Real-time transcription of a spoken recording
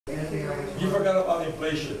You forgot about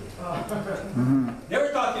inflation. They were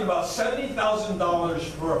talking about $70,000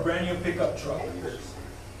 for a brand new pickup truck.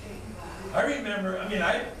 I remember,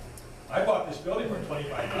 I bought this building for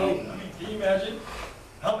 $25,000. Can you imagine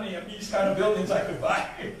how many of these kind of buildings I could buy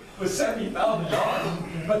with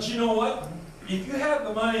 $70,000? But you know what? If you have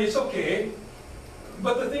the money, it's okay.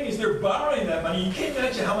 But the thing is, they're borrowing that money. You can't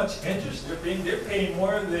imagine how much interest they're paying. They're paying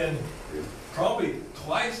more than probably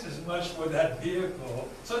twice as much for that vehicle.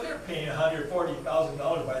 So they're paying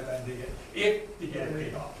 $140,000 by the time they get it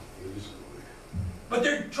paid off. But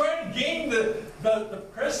they're trying to gain the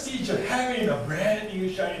prestige of having a brand new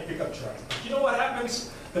shiny pickup truck. But you know what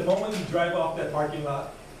happens the moment you drive off that parking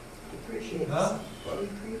lot? Depreciates. Huh?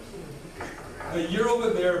 You're over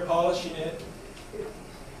there polishing it,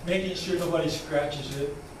 making sure nobody scratches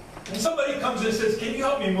it. And somebody comes and says, "Can you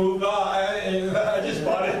help me move?" "Oh, I just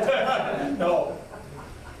bought it." No.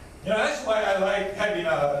 You know, that's why I like having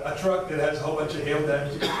a truck that has a whole bunch of hail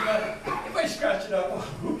damage. Because, you know, if I scratch it up, well,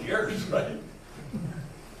 who cares, right?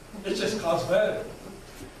 It's just cosmetic.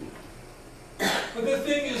 But the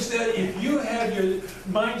thing is that if you have your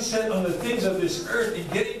mindset on the things of this earth and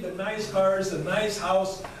getting the nice cars, the nice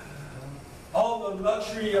house, all the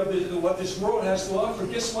luxury of what this world has to offer,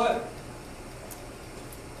 guess what?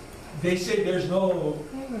 They say there's no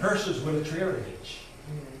hearses with a trailer hitch.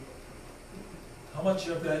 How much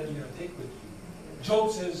of that are you going to take with you?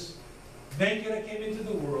 Job says, "Naked I came into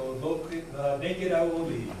the world, naked I will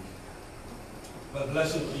leave. But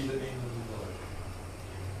blessed be the name of the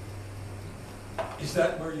Lord." Is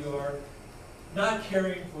that where you are? Not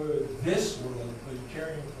caring for this world, but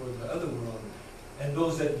caring for the other world and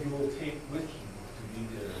those that you will take with you to be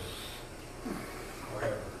there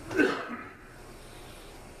forever.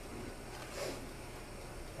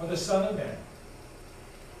 For the Son of Man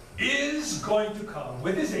is going to come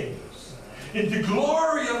with his angels in the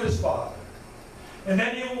glory of his Father. And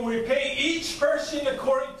then he will repay each person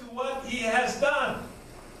according to what he has done.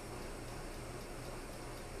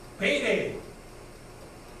 Payday.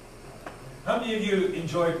 How many of you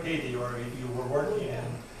enjoyed payday, or if you were working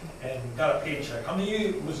and got a paycheck? How many of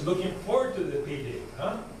you was looking forward to the payday?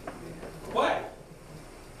 Huh? Why?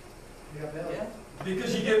 Yeah.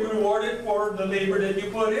 Because you get rewarded for the labor that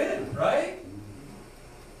you put in, right?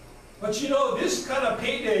 But you know, this kind of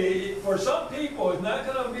payday, for some people, is not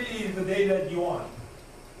going to be the day that you want.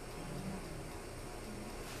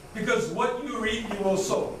 Because what you reap, you will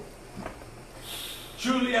sow.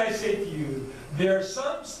 Truly I say to you, there are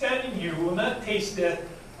some standing here who will not taste death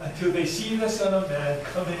until they see the Son of Man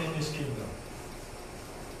coming in his kingdom.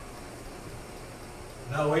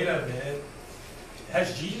 Now wait a minute.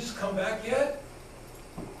 Has Jesus come back yet?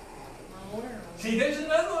 See, there's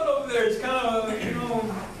another one over there. It's kind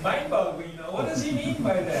of, mind-boggling. What does he mean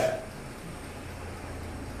by that?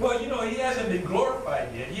 Well, he hasn't been glorified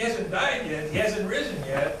yet. He hasn't died yet. He hasn't risen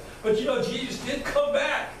yet. But Jesus did come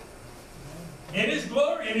back in his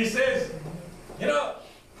glory, and he says,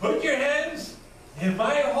 put your hands in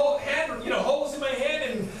my whole hand, holes in my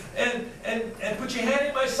hand, and put your hand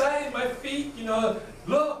in my side, in my feet.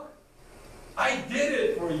 Look. I did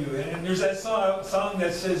it for you. And there's that song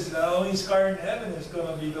that says, the only scar in heaven is going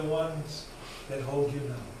to be the ones that hold you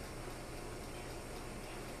now.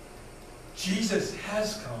 Jesus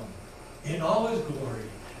has come in all his glory,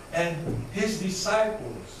 and his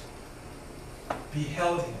disciples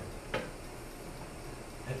beheld him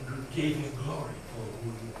and gave him glory for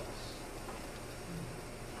who he was.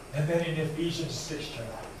 And then in Ephesians 6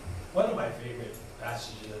 chapter, one of my favorite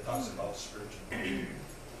passages that talks about spiritual.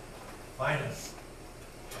 Finally,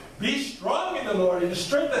 be strong in the Lord and the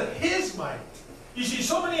strength of his might. You see,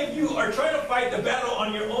 so many of you are trying to fight the battle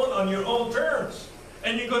on your own terms,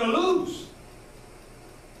 and you're going to lose.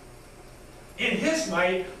 In his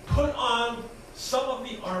might, put on some of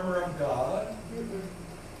the armor of God.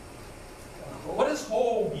 What does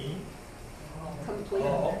whole mean? Complete.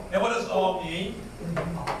 All. And what does all mean?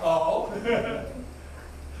 All.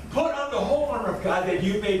 Put on the whole armor of God that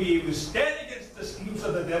you may be able to stand against the schemes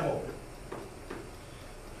of the devil.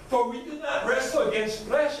 For we do not wrestle against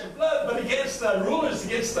flesh and blood, but against the rulers,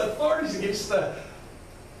 against the authorities, against the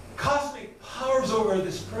cosmic powers over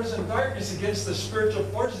this present darkness, against the spiritual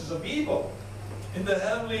forces of evil in the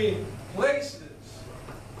heavenly places.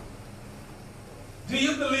 Do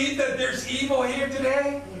you believe that there's evil here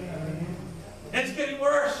today? It's getting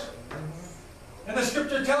worse. And the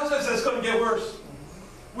scripture tells us it's going to get worse.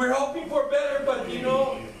 We're hoping for better, but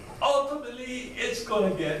ultimately it's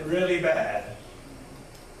going to get really bad.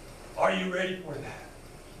 Are you ready for that?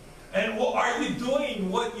 And are you doing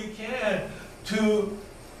what you can to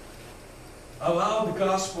allow the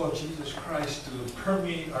gospel of Jesus Christ to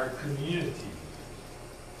permeate our community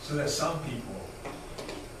so that some people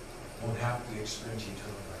won't have to experience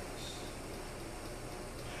eternal darkness.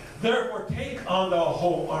 Therefore, take on the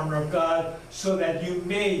whole armor of God so that you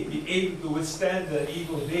may be able to withstand the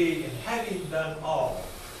evil day, and having done all,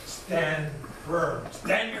 stand firm.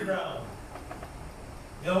 Stand your ground.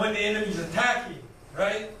 You know, when the enemy's attacking,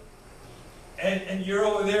 right? And you're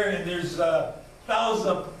over there and there's thousands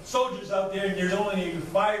of soldiers out there and there's only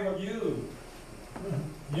 5 of you.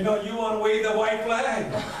 You know, you want to wave the white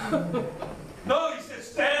flag. No, he said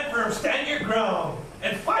stand firm, stand your ground,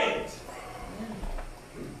 and fight.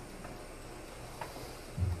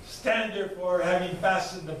 Stand therefore, having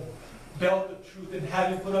fastened the belt of truth, and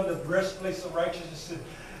having put on the breastplate of righteousness,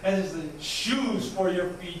 and as the shoes for your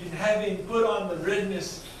feet, and having put on the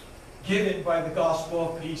readiness given by the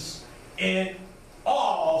gospel of peace. In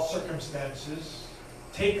all circumstances,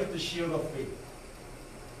 take up the shield of faith.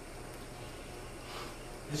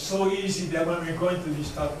 It's so easy that when we're going through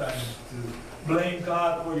these tough times to blame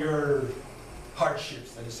God for your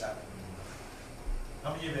hardships that is happening.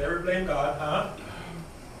 How many of you ever blame God, huh?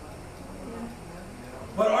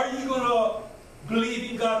 But are you going to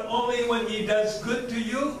believe in God only when He does good to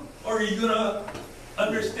you? Or are you going to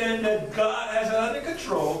understand that God has it under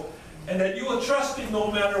control and that you will trust Him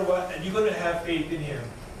no matter what, and you're going to have faith in Him?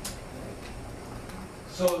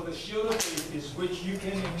 So the shield of faith is which you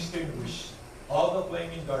can extinguish all the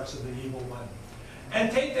flaming darts of the evil one.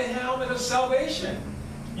 And take the helmet of salvation.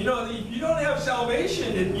 You know, if you don't have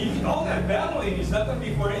salvation, all that battling is not going to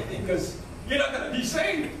be for anything, because you're not going to be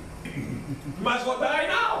saved. You might as well die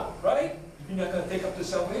now, right? If you're not going to take up the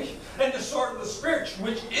salvation. And the sword of the Spirit,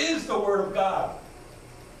 which is the Word of God.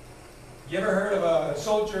 You ever heard of a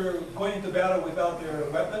soldier going into battle without their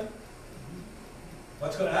weapon?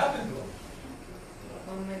 What's going to happen to them?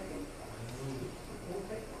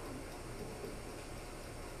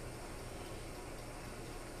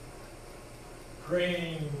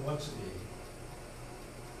 Praying once a day.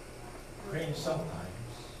 Praying sometimes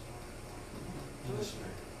in the Spirit.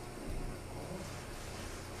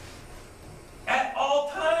 At all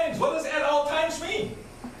times. What does at all times mean?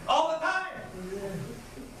 All the time.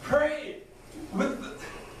 Pray with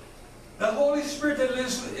the Holy Spirit that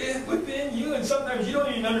lives within you. And sometimes you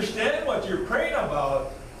don't even understand what you're praying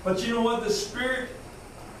about. But you know what? The Spirit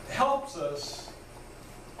helps us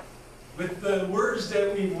with the words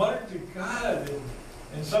that we mutter to God.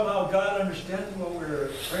 And somehow God understands what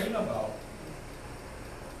we're praying about.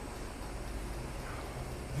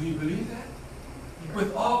 Do you believe that?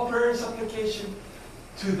 With all prayer and supplication,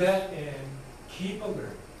 to that end, keep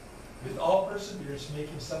alert, with all perseverance,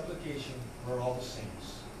 making supplication for all the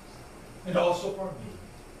saints, and also for me,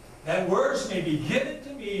 that words may be given to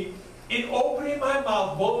me in opening my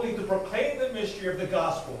mouth boldly to proclaim the mystery of the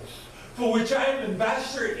gospel, for which I am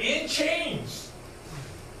ambassador in chains.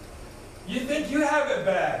 You think you have it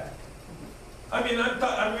bad? I mean,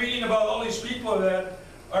 I'm reading about all these people that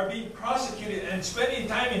are being prosecuted and spending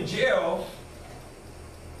time in jail,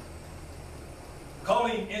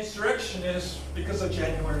 calling insurrectionists because of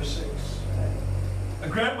January 6th. A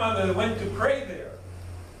grandmother went to pray there,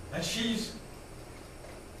 and she's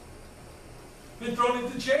been thrown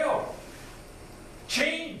into jail.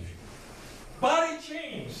 Chained. Body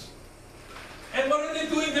chains. And what are they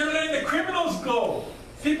doing? They're letting the criminals go.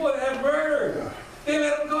 People that have murdered. They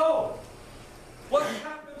let them go. What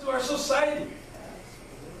happened to our society?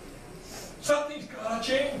 Something's got to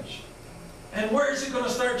change. And where is it going to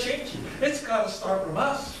start changing? It's got to start from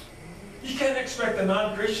us. You can't expect the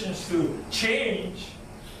non-Christians to change.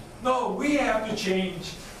 No, we have to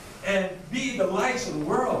change and be the lights of the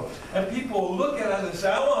world. And people will look at us and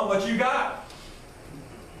say, I want what you got.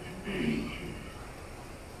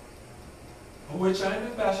 For which I am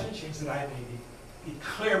ambassador in chains, that I may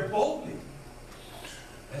declare boldly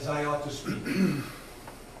as I ought to speak. In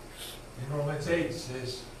Romans 8 it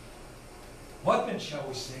says, what then shall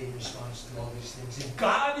we say in response to all these things? If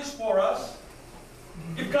God is for us,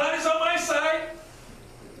 if God is on my side,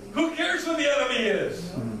 who cares who the enemy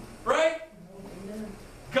is? Right?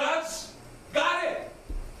 God's got it.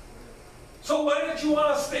 So why don't you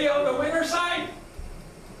want to stay on the winner's side?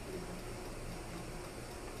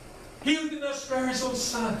 He who did not spare his own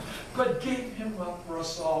son, but gave him up for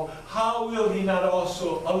us all, how will he not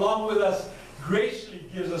also, along with us, graciously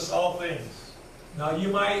give us all things? Now you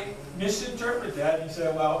might misinterpret that and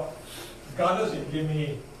say, well, God doesn't give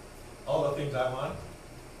me all the things I want.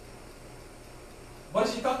 What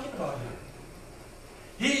is he talking about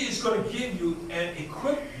here? He is going to give you and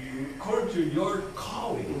equip you according to your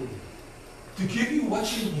calling, to give you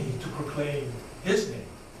what you need to proclaim His name.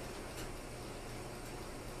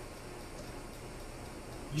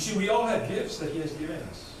 You see, we all have gifts that He has given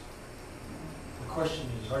us. The question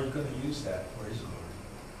is, are you going to use that for His glory?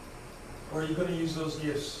 Or are you going to use those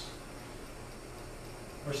gifts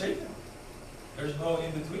for Satan? There's no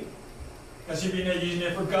in between. Because if you're not using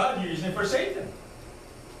it for God, you're using it for Satan.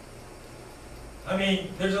 I mean,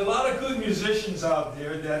 there's a lot of good musicians out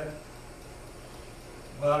there that,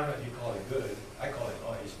 well, I don't know if you call it good. I call it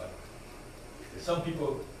noise, but some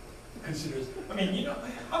people consider it. I mean, you know,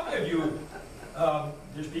 how many of you,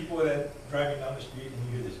 there's people that driving down the street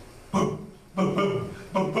and you hear this, boom, boom, boom,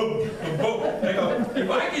 boom, boom, boom, boom. They go, if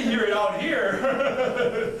I can hear it out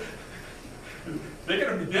here, they're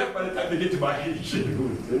going to be deaf by the time they get to my age.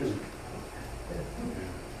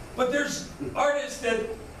 But there's artists that,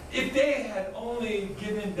 if they had only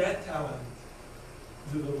given that talent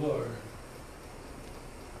to the Lord,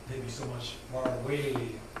 they'd be so much far way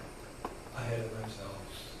ahead of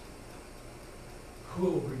themselves. Who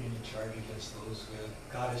will bring any charge against those who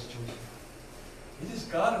God has chosen? It is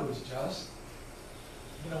God who is just.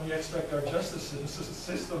 You know, we expect our justice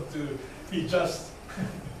system to be just.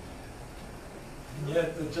 And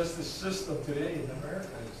yet the justice system today in America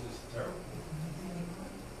is just terrible.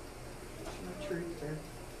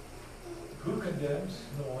 Who condemns?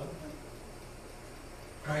 No one.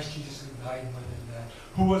 Christ Jesus, who died more than that,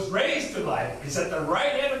 who was raised to life, is at the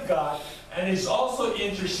right hand of God and is also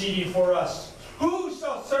interceding for us. Who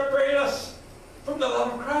shall separate us from the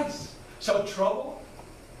love of Christ? Shall trouble,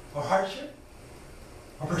 or hardship,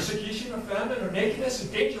 or persecution, or famine, or nakedness,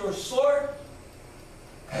 or danger, or sword?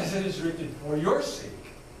 As it is written, for your sake,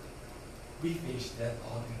 we face death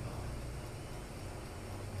all day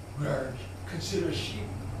long. We are considered sheep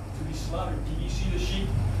to be slaughtered. Did you see the sheep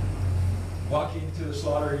walking into the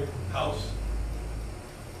slaughtering house?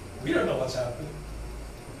 We don't know what's happening.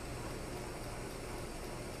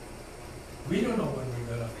 We don't know when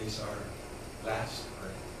we're going to face our last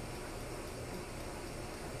breath.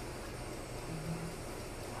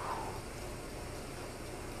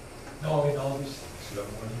 Knowing all these things, we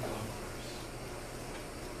have more than conquerors.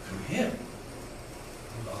 Through Him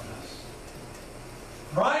who loved us.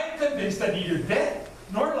 For I am convinced that neither death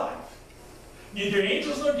nor life, neither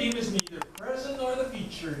angels nor demons, neither present nor the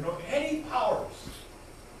future, nor any powers,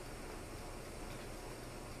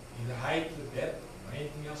 neither height nor depth, nor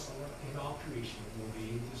anything else in all creation will be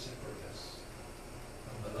able to separate us